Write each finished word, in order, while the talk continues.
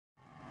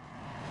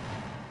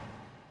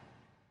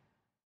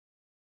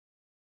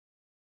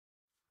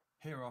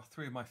Here are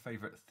three of my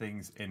favourite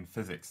things in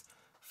physics.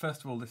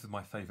 First of all, this is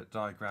my favourite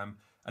diagram,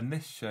 and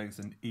this shows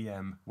an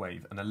EM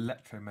wave, an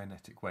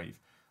electromagnetic wave.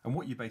 And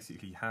what you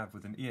basically have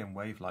with an EM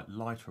wave, like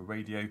light or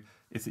radio,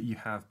 is that you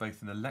have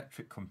both an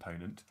electric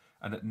component,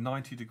 and at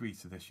 90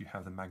 degrees to this you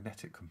have the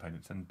magnetic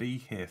component, and B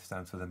here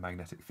stands for the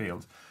magnetic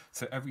field.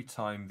 So every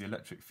time the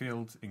electric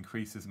field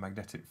increases, the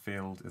magnetic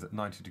field is at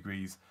 90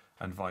 degrees,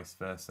 and vice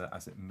versa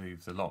as it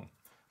moves along.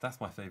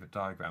 That's my favourite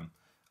diagram.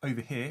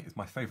 Over here is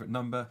my favourite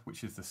number,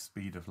 which is the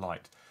speed of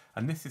light.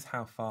 And this is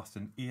how fast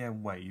an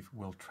EM wave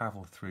will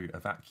travel through a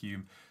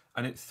vacuum.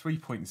 And it's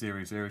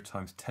 3.00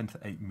 times 10 to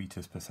the 8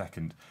 metres per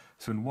second.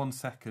 So in 1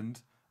 second,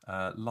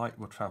 light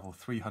will travel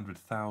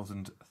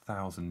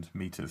 300,000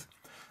 metres.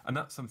 And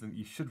that's something that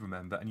you should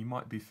remember and you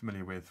might be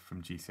familiar with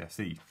from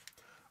GCSE.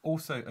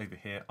 Also over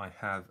here, I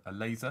have a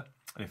laser.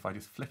 And if I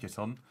just flick it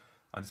on,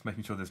 I'm just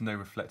making sure there's no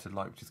reflected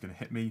light which is going to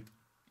hit me.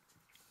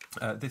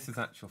 This is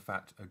actual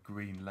fact a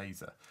green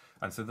laser,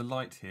 and so the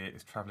light here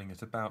is travelling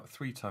at about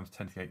 3 times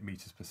 10 to the 8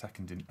 metres per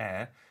second in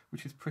air,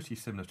 which is pretty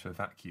similar to a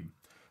vacuum.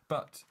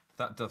 But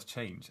that does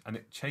change, and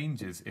it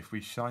changes if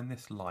we shine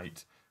this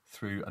light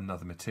through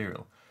another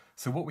material.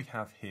 So what we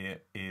have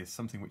here is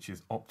something which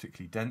is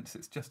optically dense.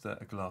 It's just a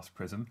glass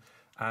prism,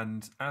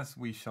 and as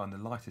we shine the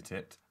light at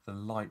it, the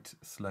light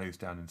slows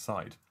down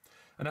inside.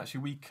 And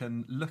actually we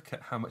can look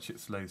at how much it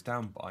slows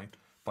down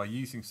by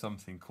using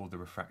something called the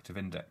refractive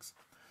index.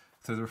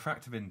 So the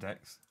refractive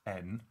index,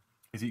 n,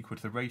 is equal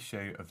to the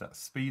ratio of that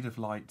speed of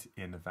light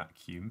in a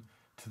vacuum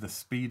to the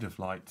speed of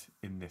light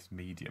in this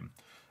medium.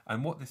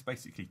 And what this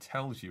basically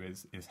tells you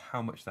is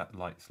how much that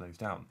light slows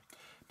down.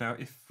 Now,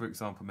 if, for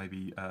example,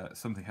 maybe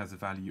something has a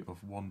value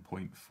of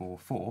 1.44,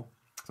 so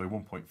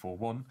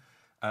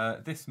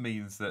 1.41, this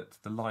means that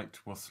the light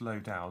will slow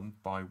down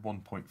by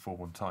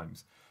 1.41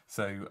 times.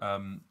 So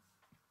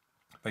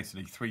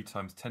basically 3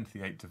 times 10 to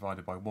the 8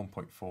 divided by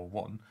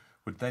 1.41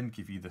 would then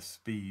give you the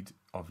speed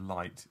of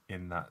light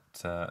in that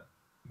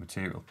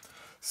material.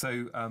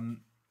 So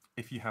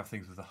if you have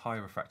things with a high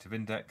refractive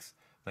index,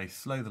 they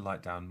slow the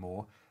light down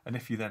more, and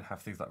if you then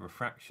have things like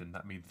refraction,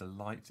 that means the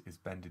light is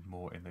bended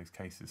more in those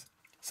cases.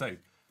 So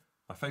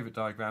my favourite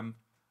diagram,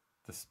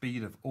 the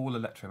speed of all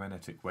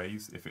electromagnetic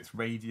waves, if it's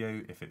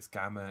radio, if it's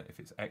gamma, if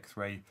it's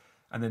X-ray,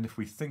 and then if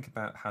we think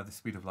about how the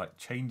speed of light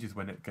changes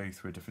when it goes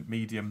through a different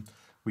medium,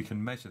 we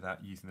can measure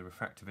that using the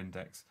refractive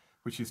index,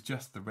 which is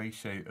just the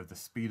ratio of the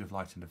speed of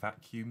light in a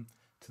vacuum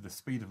to the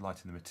speed of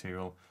light in the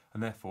material,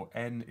 and therefore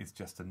n is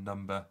just a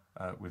number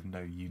with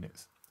no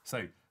units.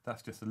 So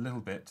that's just a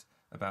little bit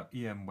about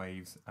EM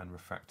waves and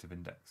refractive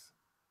index.